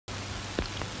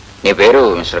నీ పేరు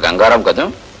మిస్టర్ గంగారాం కదా?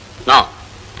 నా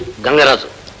గంగరాజు.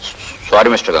 సారీ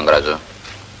మిస్టర్ గంగరాజు,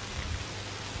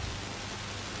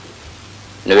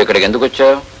 నువ్వు ఇక్కడికి ఎందుకు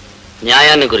వచ్చావు?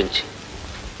 న్యాయాన్ని గురించి.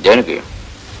 దేనికి?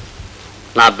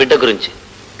 నా బిడ్డ గురించి.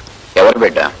 ఎవరి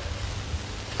బిడ్డ?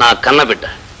 నా కన్న బిడ్డ.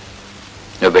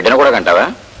 నువ్వు బిడ్డను కూడా కంటావా?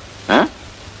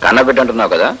 కన్న బిడ్డ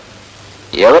అంటున్నావు కదా,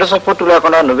 ఎవరి సపోర్టు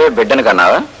లేకుండా నువ్వే బిడ్డను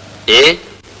కన్నావా? ఏ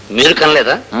మీరు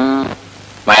కనలేదా?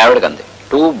 మా ఆవిడ కంది.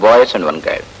 2 boys and 1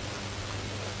 girl.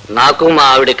 నాకు మా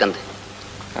ఆవిడే కంది.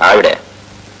 ఆవిడే?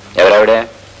 ఎవరావిడే?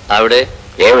 ఆవిడే.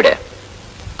 ఏవిడే?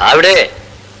 ఆవిడే.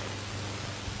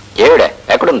 ఏవిడే?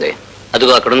 ఎక్కడుంది?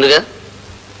 అదిగో అక్కడుందిగా.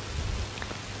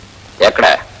 ఎక్కడ?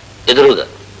 ఎదురుగా.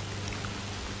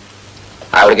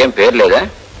 ఆవిడకేం పేరు లేదా?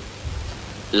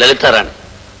 Lalitharani.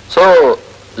 So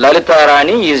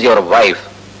Lalitharani is your wife?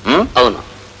 అవును.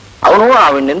 అవును,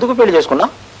 ఆవిడ్ని ఎందుకు పెళ్లి చేసుకున్నా?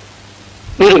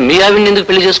 మీరు మీ ఆవిడ్ని ఎందుకు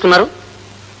పెళ్లి చేసుకున్నారు?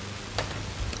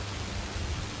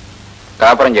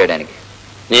 కాపురం చేయడానికి.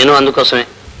 నేను అందుకోసమే.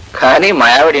 కానీ మా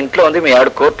ఆవిడ ఇంట్లో ఉంది, మీ ఆవిడ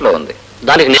కోర్టులో ఉంది.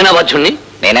 దానికి నేనా బాధ్యుణ్ణి?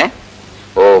 నేనే?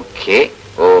 ఓకే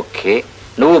ఓకే,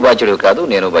 నువ్వు బాధ్యుడు కాదు,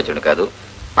 నేను బాధ్యుడు కాదు,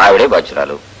 ఆవిడే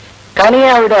బాధ్యురాలు. కానీ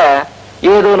ఆవిడ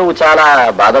ఏదో నువ్వు చాలా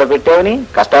బాధలు పెట్టావని,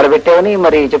 కష్టాలు పెట్టావని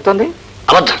మరి చెప్తుంది.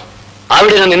 అబద్ధం.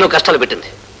 ఆవిడ నన్ను ఎన్నో కష్టాలు పెట్టింది.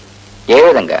 ఏ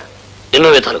విధంగా? ఎన్నో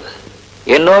విధాలుగా.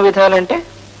 ఎన్నో విధాలంటే?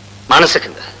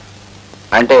 మానసికంగా.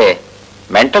 అంటే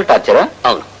మెంటల్ టార్చరా?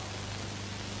 అవును.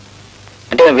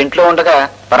 అంటే నువ్వు ఇంట్లో ఉండగా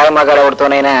పరాయి మగాడు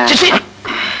ఎవరితోనైనా?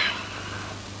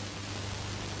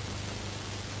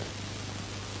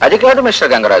 అది కాదు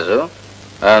మిస్టర్ గంగరాజు,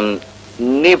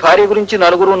 నీ భార్య గురించి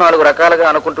నలుగురు 4 రకాలుగా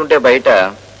అనుకుంటుంటే బయట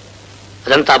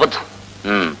అదంతా అబద్ధం.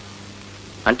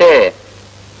 అంటే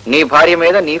నీ భార్య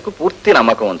మీద నీకు పూర్తి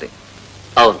నమ్మకం ఉంది?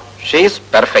 అవును. She is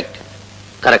perfect.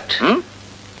 కరెక్ట్.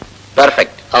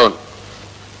 పర్ఫెక్ట్. అవును.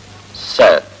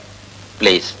 Sir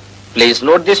please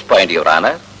note this point your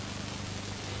honour.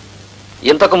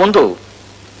 ఇంతకు ముందు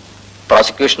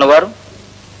ప్రాసిక్యూషన్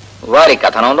వారి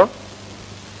కథనంలో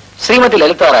శ్రీమతి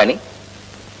లలితారాణి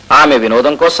ఆమె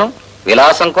వినోదం కోసం,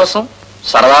 విలాసం కోసం,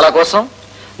 సరదాల కోసం,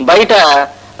 బయట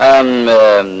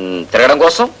తిరగడం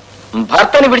కోసం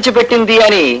భర్తని విడిచిపెట్టింది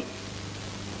అని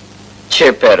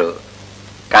చెప్పారు.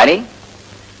 కానీ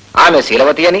ఆమె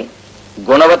శీలవతి అని,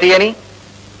 గుణవతి అని,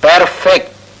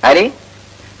 పెర్ఫెక్ట్ అని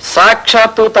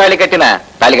సాక్షాత్తు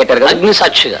తాళికట్టారు కదా,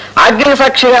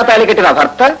 అగ్నిసాక్షిగా తాళికట్టిన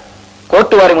భర్త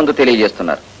కోర్టు వారి ముందు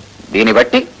తెలియజేస్తున్నారు. దీన్ని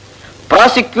బట్టి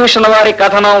ప్రాసిక్యూషన్ వారి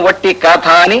కథనం వట్టి కథ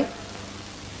అని.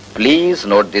 Please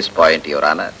note this point your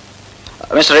honour.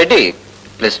 Mister Reddy,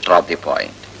 please drop the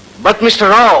point. But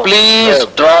mister Rao, please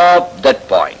drop that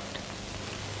point.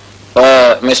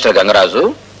 Mister Gangaraju,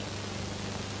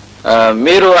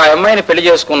 మీరు ఆ అమ్మాయిని పెళ్లి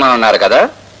చేసుకున్నారన్నారు కదా,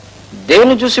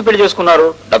 దేన్ని చూసి పెళ్లి చేసుకున్నారు?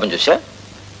 డబ్బును చూసా?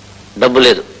 డబ్బు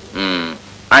లేదు.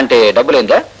 అంటే డబ్బు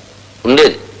లేదా?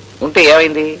 ఉండేది. ఉంటే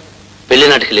ఏమైంది? పెళ్లి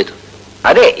నాటికి లేదు.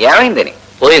 అదే ఏమైందని?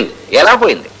 పోయింది. ఎలా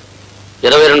పోయింది?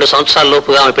 22 సంవత్సరాల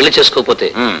లోపుగా ఆమె పెళ్లి చేసుకోకపోతే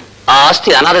ఆ ఆస్తి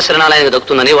అనాథ శరణాలయానికి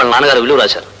దక్కుతుందని వాళ్ళ నాన్నగారు విలువ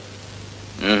రాశారు.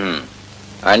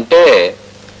 అంటే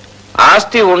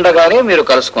ఆస్తి ఉండగానే మీరు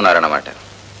కలుసుకున్నారన్నమాట?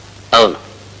 అవును.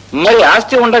 మరి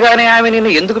ఆస్తి ఉండగానే ఆమె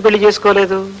నిన్ను ఎందుకు పెళ్లి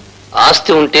చేసుకోలేదు?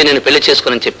 ఆస్తి ఉంటే నేను పెళ్లి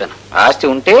చేసుకోనని చెప్పాను. ఆస్తి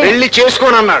ఉంటే పెళ్లి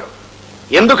చేసుకోనన్నాడు.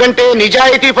 ఎందుకంటే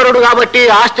నిజాయితీ పరుడు కాబట్టి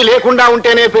ఆస్తి లేకుండా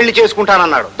ఉంటేనే పెళ్లి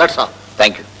చేసుకుంటానన్నాడు. That's all.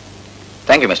 Thank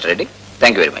you mister Reddy,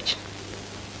 thank you very much.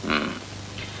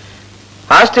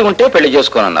 ఆస్తి ఉంటే పెళ్లి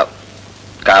చేసుకోనన్నావు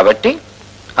కాబట్టి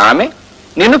ఆమె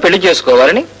నిన్ను పెళ్లి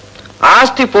చేసుకోవాలని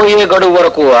ఆస్తి పోయే గడువు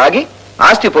వరకు ఆగి,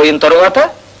 ఆస్తి పోయిన తరువాత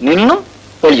నిన్ను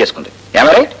పెళ్లి చేసుకుంది.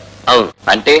 ఏమై రైట్? అవును.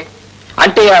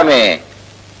 అంటే ఆమె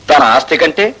తన ఆస్తి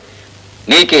కంటే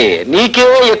నీకే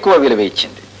ఎక్కువ విలువ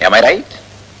ఇచ్చింది. ఏమై right?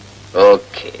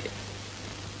 Okay,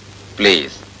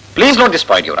 please note this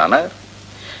point your honour.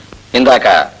 ఇందాక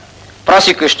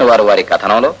ప్రాసిక్యూషన్ వారి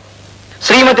కథనంలో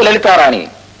శ్రీమతి లలితారాణి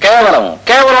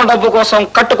కేవలం డబ్బు కోసం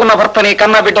కట్టుకున్న భర్తని,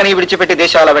 కన్న బిడ్డని విడిచిపెట్టి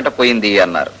దేశాల వెంట పోయింది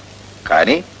అన్నారు.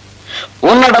 కానీ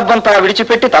ఉన్న డబ్బంతా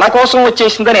విడిచిపెట్టి తన కోసం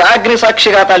వచ్చేసిందని అగ్ని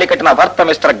సాక్షిగా తాళి కట్టిన భర్త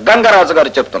మిస్టర్ గంగరాజు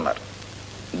గారు చెప్తున్నారు.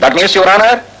 That means your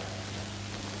honour,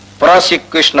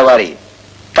 prosecution వారి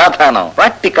కథనం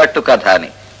వట్టి కట్టు కథ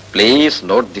అని. Please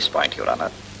note this point your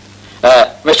honour.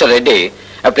 Mister Reddy,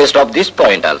 please drop this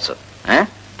point also.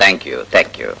 Thank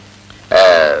you.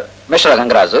 Mister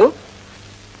Gangaraju,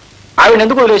 ఆవిడ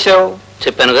ఎందుకు వదిలేశావు?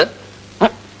 చెప్పానుగా.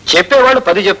 చెప్పేవాళ్ళు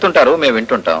 10 చెప్తుంటారు, మేము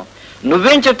వింటుంటాం.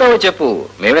 నువ్వేం చెప్తావో చెప్పు,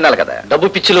 మేము వినాలి కదా. డబ్బు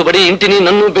పిచ్చిలో పడి ఇంటిని,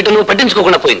 నన్ను, బిడ్డను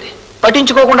పట్టించుకోకుండా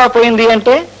పోయింది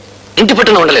అంటే ఇంటి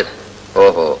పట్టున ఉండలేదు.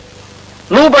 ఓహో,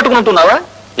 నువ్వు పట్టుకుంటున్నావా?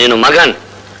 నేను మగాన్.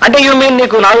 అంటే యూ మీన్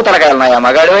నీకు 4 తలకాయలున్నాయా?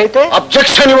 మగాడు అయితే?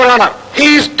 Objection your honour, he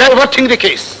is diverting the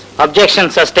case. Objection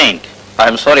sustained.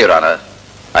 I'm sorry your honour,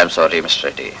 I'm sorry mister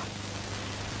Reddy.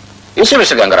 You see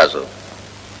mister Gangaraju,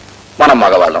 మనం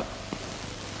మగవాళ్ళం,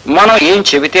 మనం ఏం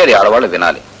చెబితే అది ఆడవాళ్ళు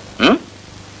వినాలి.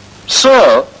 సో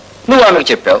నువ్వు ఆమెకు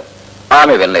చెప్పావు,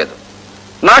 ఆమె వినలేదు,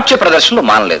 నాట్య ప్రదర్శనలు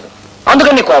మానలేదు,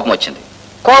 అందుకని నీ కోపం వచ్చింది.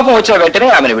 కోపం వచ్చిన వెంటనే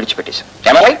ఆమెను విడిచిపెట్టేశాం.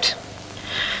 రైట్?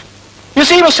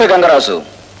 యూసి మిస్టర్ గంగరాజు,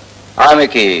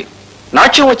 ఆమెకి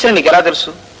నాట్యం వచ్చిన నీకు ఎలా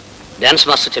తెలుసు? డాన్స్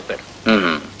మాస్టర్ చెప్పాడు.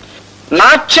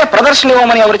 నాట్య ప్రదర్శన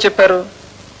ఇవ్వమని ఎవరు చెప్పారు?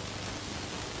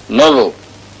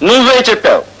 నువ్వే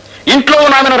చెప్పావు. ఇంట్లో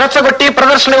ఆమెను రెచ్చగొట్టి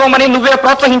ప్రదర్శన ఇవ్వమని నువ్వే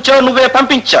ప్రోత్సహించావు, నువ్వే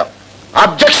పంపించావు.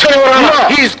 Objection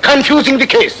confusing the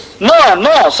case.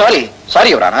 No, sorry,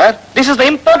 Your Honor. This is the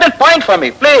important point for me,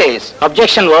 please.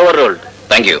 Objection overruled.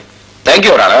 Thank you,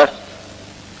 Your Honor.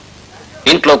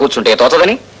 ఇంట్లో కూర్చుంటే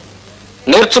తోచదని,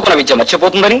 నేర్చుకున్న విద్య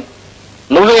మర్చిపోతుందని,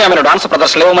 నువ్వే ఆమెను డాన్స్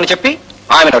ప్రదర్శనలు ఇవ్వమని చెప్పి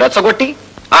ఆమెను రెచ్చగొట్టి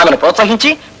ఆమెను ప్రోత్సహించి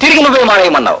తిరిగి నువ్వే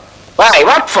మానేయమన్నావు.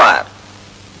 What for?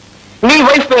 నీ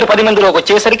వైఫ్ పేరు 10 మందిలోకి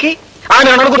వచ్చేసరికి, ఆమె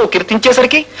నలుగురు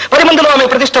కీర్తించేసరికి, 10 మందిలో ఆమె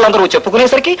ప్రతిష్టలు అందరూ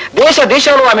చెప్పుకునేసరికి,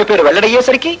 దేశాలు ఆమె పేరు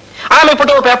వెల్లడయ్యేసరికి, ఆమె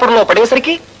ఫోటో పేపర్లో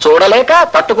పడేసరికి చూడలేక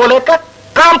తట్టుకోలేక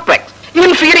కాంప్లెక్స్,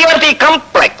 ఇన్ఫీరియారిటీ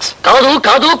కాంప్లెక్స్.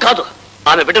 కాదు,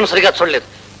 ఆమె బిడ్డను సరిగా చూడలేదు.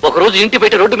 ఒకరోజు ఇంటి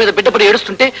బయట రోడ్డు మీద బిడ్డ పడి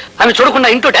ఏడుస్తుంటే ఆమె చూడకుండా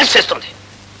ఇంట్లో డాన్స్ చేస్తుంది.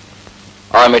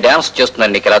 ఆమె డాన్స్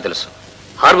చేస్తుందని నీకు ఎలా తెలుసు?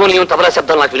 హార్మోనియం, తబలా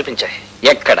శబ్దాలు నాకు వినిపించాయి.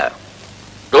 ఎక్కడ?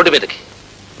 రోడ్డు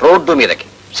మీదకి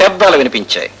శబ్దాలు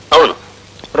వినిపించాయి. అవును.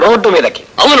 రోడ్డు మీదకి?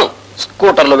 అవును.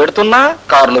 స్కూటర్లు పెడుతున్నా,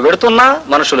 కార్లు పెడుతున్నా,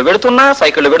 మనుషులు పెడుతున్నా,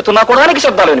 సైకిళ్లు పెడుతున్నా కూడా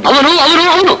శబ్దాలు వినిపించాయి.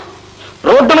 అవును.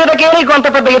 రోడ్డు మీదకే నీకు అంత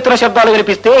పెద్ద ఎత్తున శబ్దాలు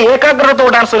వినిపిస్తే ఏకాగ్రతతో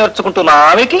డాన్స్ నేర్చుకుంటున్న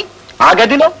ఆమెకి ఆ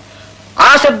గదిలో,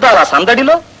 ఆ శబ్దాల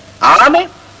సందడిలో ఆమె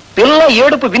పిల్ల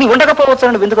ఏడుపు విని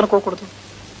ఉండకపోవచ్చునని ఎందుకు అనుకోకూడదు?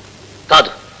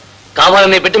 కాదు,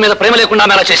 కావాలని బిడ్డ మీద ప్రేమ లేకుండా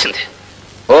ఆమె అలా చేసింది.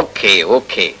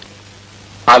 ఓకే,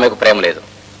 ఆమెకు ప్రేమ లేదు,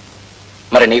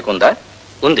 మరి నీకుందా?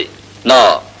 ఉంది. No,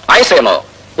 I say no.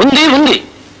 ఉంది.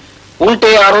 ఉంటే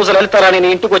ఆ రోజు లలితారాణి నీ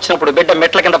ఇంటికి వచ్చినప్పుడు బిడ్డ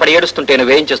మెట్ల కింద పడి ఏడుస్తుంటే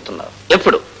నువ్వేం చేస్తున్నావు?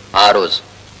 ఎప్పుడు? ఆ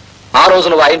రోజు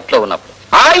నువ్వు ఆ ఇంట్లో ఉన్నప్పుడు.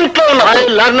 My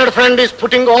learned friend is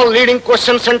putting all leading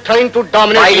questions and trying to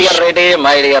dominate.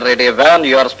 My dear Reddy, when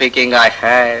you are speaking, I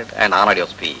heard and honored your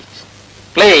speech.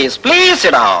 Please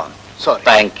sit down. Sorry.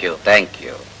 Thank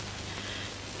you.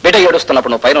 బిడ్డ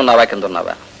ఏడుస్తున్నప్పుడు నువ్వు పైన ఉన్నావా, కింద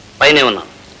ఉన్నావా? పైనే ఉన్నా.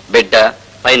 బిడ్డ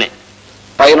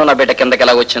పైన ఉన్న బిడ్డ కిందకి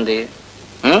ఎలా వచ్చింది?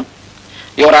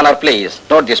 Your honour, please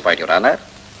note this point your honour.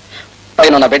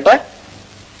 పైన ఉన్న బిడ్డ,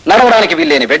 నడవడానికి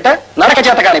వీల్లేని బిడ్డ, నడక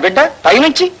చేత కాని బిడ్డ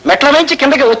పైనుంచి మెట్ల నుంచి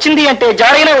కిందకి వచ్చింది అంటే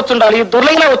జారైనా వచ్చుండాలి,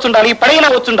 దొర్లైనా వచ్చుండాలి, పడైనా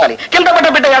వచ్చుండాలి. కింద పడ్డ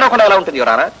బిడ్డ ఏడవకుండా ఎలా ఉంటుంది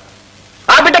యువర్ ఆనర్?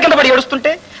 ఆ బిడ్డ కింద పడి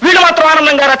ఏడుస్తుంటే వీళ్ళు మాత్రం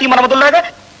ఆనందంగా రాతి మనమదుల్లాగా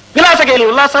విలాసకేలి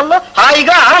ఉల్లాసాల్లో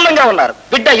హాయిగా ఆనందంగా ఉన్నారు.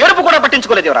 బిడ్డ ఏడుపు కూడా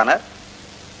పట్టించుకోలేదు యువర్ ఆనర్.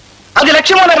 అది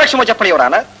లక్ష్యమో నిర్లక్ష్యమో చెప్పండి యువర్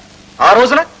ఆనర్. ఆ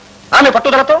రోజున ఆమె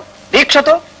పట్టుదలతో,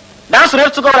 దీక్షతో డాన్స్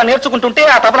నేర్చుకుంటుంటే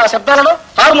ఆ తబలా శబ్దాలలో,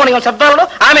 హార్మోనియం శబ్దాలలో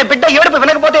ఆమె బిడ్డ ఏడుపు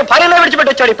వినకపోతే భార్యలో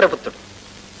విడిచిపెట్టొచ్చాడు ఈ ప్రభుత్వుడు.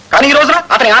 కానీ ఈ రోజున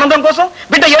అతని ఆనందం కోసం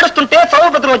బిడ్డ ఏడుస్తుంటే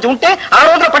సౌభద్ర మధ్య ఉంటే ఆ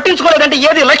రోజున పట్టించుకోలేదంటే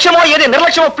ఏది లక్ష్యమో ఏది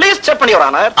నిర్లక్ష్యమో ప్లీజ్ చెప్పండి యువర్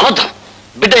ఆనర్. అబద్ధం.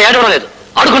 బిడ్డ ఏడవడం లేదు,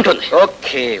 ఆడుకుంటుంది.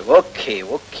 ఓకే.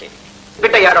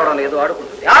 బిడ్డ ఏడవడం లేదు,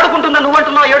 ఆడుకుంటుందని నువ్వు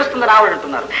అంటున్నావు, ఏడుస్తుందని ఆవిడ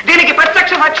అంటున్నారు. దీనికి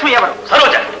ప్రత్యక్ష సాక్ష్యం ఎవరు?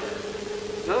 సరోజ.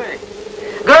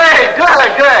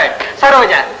 గుడ్.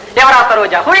 సరోజ. ఎవరా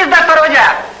Saroja? Who is that Saroja?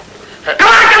 Come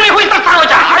on, tell me who is that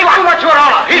Saroja? I want what your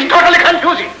honor. He's totally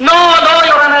confusing. No,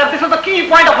 your honor. This is the key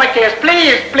point of my case.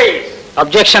 Please.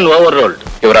 Objection overruled.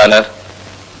 Your honor.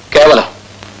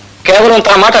 కేవలం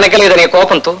తన మాట నెగ్గలేదనే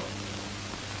కోపంతో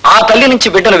ఆ తల్లి నుంచి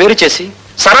బిడ్డను వేరు చేసి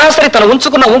సరాసరి తను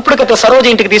ఉంచుకున్న ఉంపుడుకత సరోజ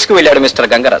ఇంటికి తీసుకువెళ్ళాడు మిస్టర్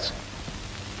గంగరాజు.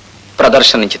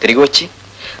 ప్రదర్శన నుంచి తిరిగి వచ్చి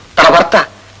తన భర్త,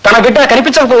 తన బిడ్డ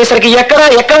కనిపించకపోయేసరికి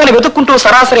ఎక్కడని వెతుక్కుంటూ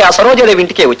సరాసరి ఆ సరోజాదేవి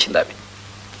ఇంటికే వచ్చింది. ఆమె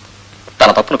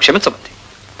తన తప్పును క్షమించమంది,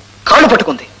 కాళ్ళు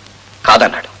పట్టుకుంది,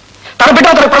 కాదన్నాడు. తన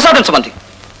బిడ్డను తనకు ప్రసాదించమంది,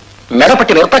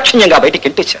 మెడపట్టి నిర్దాక్షిణ్యంగా బయటికి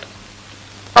ఎంటేశాడు.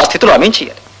 ఆ స్థితిలో ఆమెం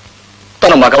చేయాలి?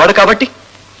 తను మగవాడు కాబట్టి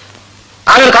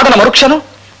ఆమెను కాదన్న మరుక్షణం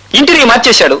ఇంటిని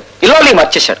మార్చేశాడు, ఇల్లాల్ని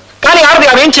మార్చేశాడు. కానీ ఆమె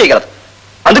ఏం చేయగలదు.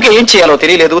 అందుకే ఏం చేయాలో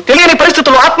తెలియలేదు. తెలియని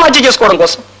పరిస్థితుల్లో ఆత్మహత్య చేసుకోవడం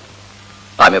కోసం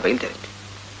ఆమె బయలుదేరింది.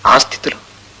 ఆ స్థితిలో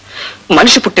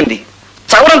మనిషి పుట్టింది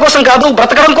చవడం కోసం కాదు,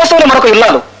 బ్రతకడం కోసమే మరొక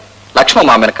ఇల్లాలు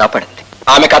లక్ష్మమ్మ ఆమెను కాపాడింది.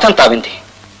 ఆమె కథంతా వింది.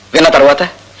 విన్న తర్వాత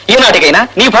ఈనాటికైనా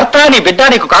నీ భర్త, నీ బిడ్డ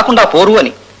నీకు కాకుండా పోరు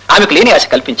అని ఆమెకు లేని ఆశ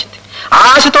కల్పించింది. ఆ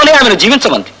ఆశతోనే ఆమెను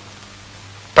జీవించమంది.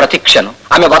 ప్రతి క్షణం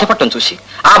ఆమె బాధపడటం చూసి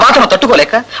ఆ బాధను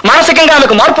తట్టుకోలేక మానసికంగా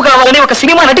ఆమెకు మార్పు కావాలని ఒక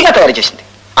సినిమా నటిగా తయారు చేసింది.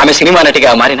 ఆమె సినిమా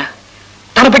నటిగా మారిన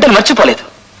తన బిడ్డను మర్చిపోలేదు.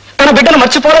 తన బిడ్డను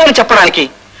మర్చిపోలేదని చెప్పడానికి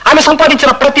ఆమె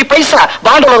సంపాదించిన ప్రతి పైసా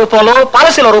బాండుల రూపంలో,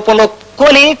 పాలసీల రూపంలో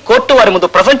కొని కోర్టు వారి ముందు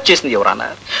ప్రజెంట్ చేసింది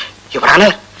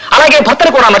యువరానర్. అలాగే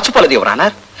భర్తను కూడా మర్చిపోలేదు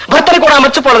యువరానర్. భర్తని కూడా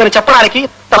మర్చిపోలేదని చెప్పడానికి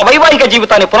తన వైవాహిక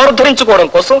జీవితాన్ని పునరుద్ధరించుకోవడం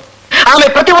కోసం ఆమె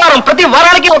ప్రతి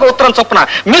వారానికి ఒక ఉత్తరం చొప్పున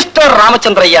మిస్టర్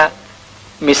రామచంద్రయ్య,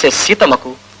 మిసెస్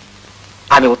సీతమ్మకు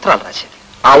ఆమె ఉత్తరాలు రాసేది.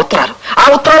 ఆ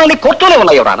ఉత్తరాలన్నీ కోర్టులోనే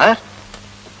ఉన్నాయి ఎవరానా.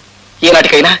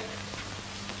 ఏనాటికైనా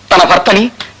తన భర్తని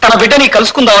తన బిడ్డని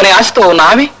కలుసుకుందామనే ఆశతో ఉన్న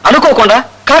ఆమె అనుకోకుండా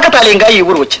కాకతాళీయంగా ఈ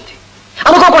ఊరు వచ్చింది.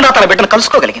 అనుకోకుండా తన బిడ్డను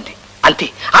కలుసుకోగలిగింది. అంతే,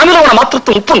 ఆమెలో ఉన్న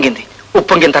మాతృత్వం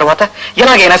ఉప్పొంగిన తర్వాత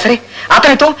ఎలాగైనా సరే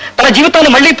అతనితో తన జీవితాన్ని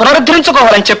మళ్ళీ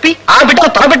పునరుద్ధరించుకోవాలని చెప్పి, ఆ బిడ్డను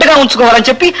తన బిడ్డగా ఉంచుకోవాలని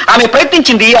చెప్పి ఆమె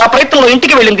ప్రయత్నించింది. ఆ ప్రయత్నంలో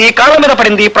ఇంటికి వెళ్ళింది, కాళ్ళ మీద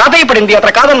పడింది, ప్రాధేయపడింది.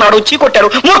 అతను కాదన్నాడు, చీకొట్టారు,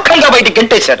 మూర్ఖంగా బయటికి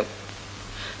గంటేశాడు.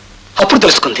 అప్పుడు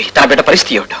తెలుసుకుంది తన బిడ్డ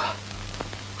పరిస్థితి ఏమిటో.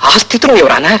 ఆ స్థితిలో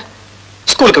ఎవరానా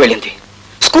స్కూల్కి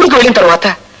వెళ్ళిన తర్వాత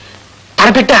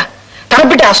తన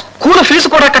బిడ్డ స్కూల్ ఫీజు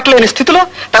కూడా కట్టలేని స్థితిలో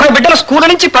తన బిడ్డను స్కూల్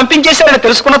నుంచి పంపించేశారని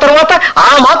తెలుసుకున్న తర్వాత ఆ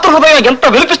మాతృహృదయం ఎంత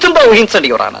విలిపిస్తుందో ఊహించండి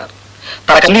ఎవరానా.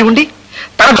 తనకన్నీ ఉండి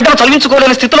తన బిడ్డను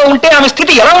చదివించుకోలేని స్థితిలో ఉంటే ఆమె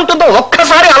స్థితి ఎలా ఉంటుందో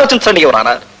ఒక్కసారి ఆలోచించండి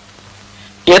ఎవరానా.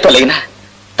 ఏ తల్లైనా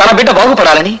తన బిడ్డ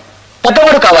బాగుపడాలని,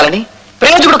 పెద్దవాడు కావాలని,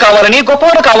 ప్రయోజకుడు కావాలని,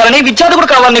 గొప్పవాడు కావాలని, విద్యార్థుడు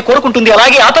కావాలని కోరుకుంటుంది.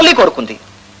 అలాగే ఆ తల్లి కోరుకుంది.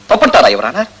 తప్పంటారా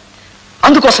ఎవరానా?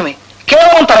 అందుకోసమే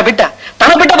కేవలం తన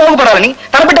బిడ్డ బాగుపడాలని,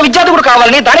 తన బిడ్డ విద్యార్థుడు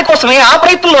కావాలని, దానికోసమే ఆ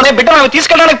ప్రయత్నంలోనే బిడ్డను ఆమె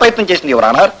తీసుకెళ్ళడానికి ప్రయత్నం చేసింది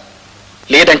ఎవరానా.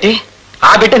 లేదంటే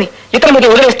ఆ బిడ్డని ఇతర మీద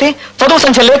వదిలేస్తే చదువు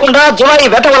సంఖ్య లేకుండా జులాయి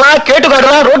వెతవల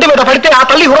కేటుగాడులా రోడ్డు మీద పడితే ఆ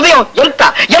తల్లి హృదయం ఎంత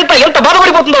ఎంత ఎంత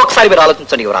బాధపడిపోతుందో ఒకసారి మీరు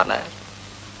ఆలోచించండి ఎవరానా.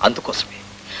 అందుకోసమే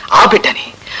ఆ బిడ్డని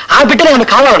ఆమె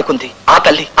కావాలనుకుంది. ఆ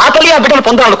తల్లి ఆ బిడ్డను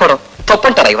పొందాలనుకోవడం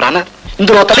తప్పంటారా ఎవరానా.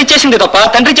 ఇందులో తల్లి చేసింది తప్ప,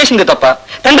 తండ్రి చేసింది తప్ప.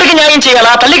 తండ్రికి న్యాయం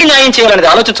చేయాలా, తల్లికి న్యాయం చేయాలనేది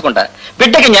ఆలోచించకుండా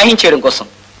బిడ్డకి న్యాయం చేయడం కోసం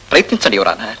ప్రయత్నించండి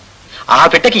ఎవరానా. ఆ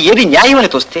బిడ్డకి ఏది న్యాయం అని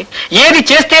తోస్తే, ఏది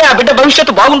చేస్తే ఆ బిడ్డ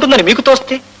భవిష్యత్తు బాగుంటుందని మీకు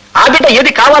తోస్తే, ఆ బిడ్డ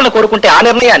ఏది కావాలని కోరుకుంటే ఆ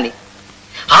నిర్ణయాన్ని,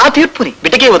 ఆ తీర్పుని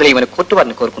బిడ్డకే వదిలేయమని కోర్టు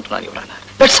వారిని కోరుకుంటున్నాను ఎవరానా.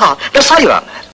 That's all your honour.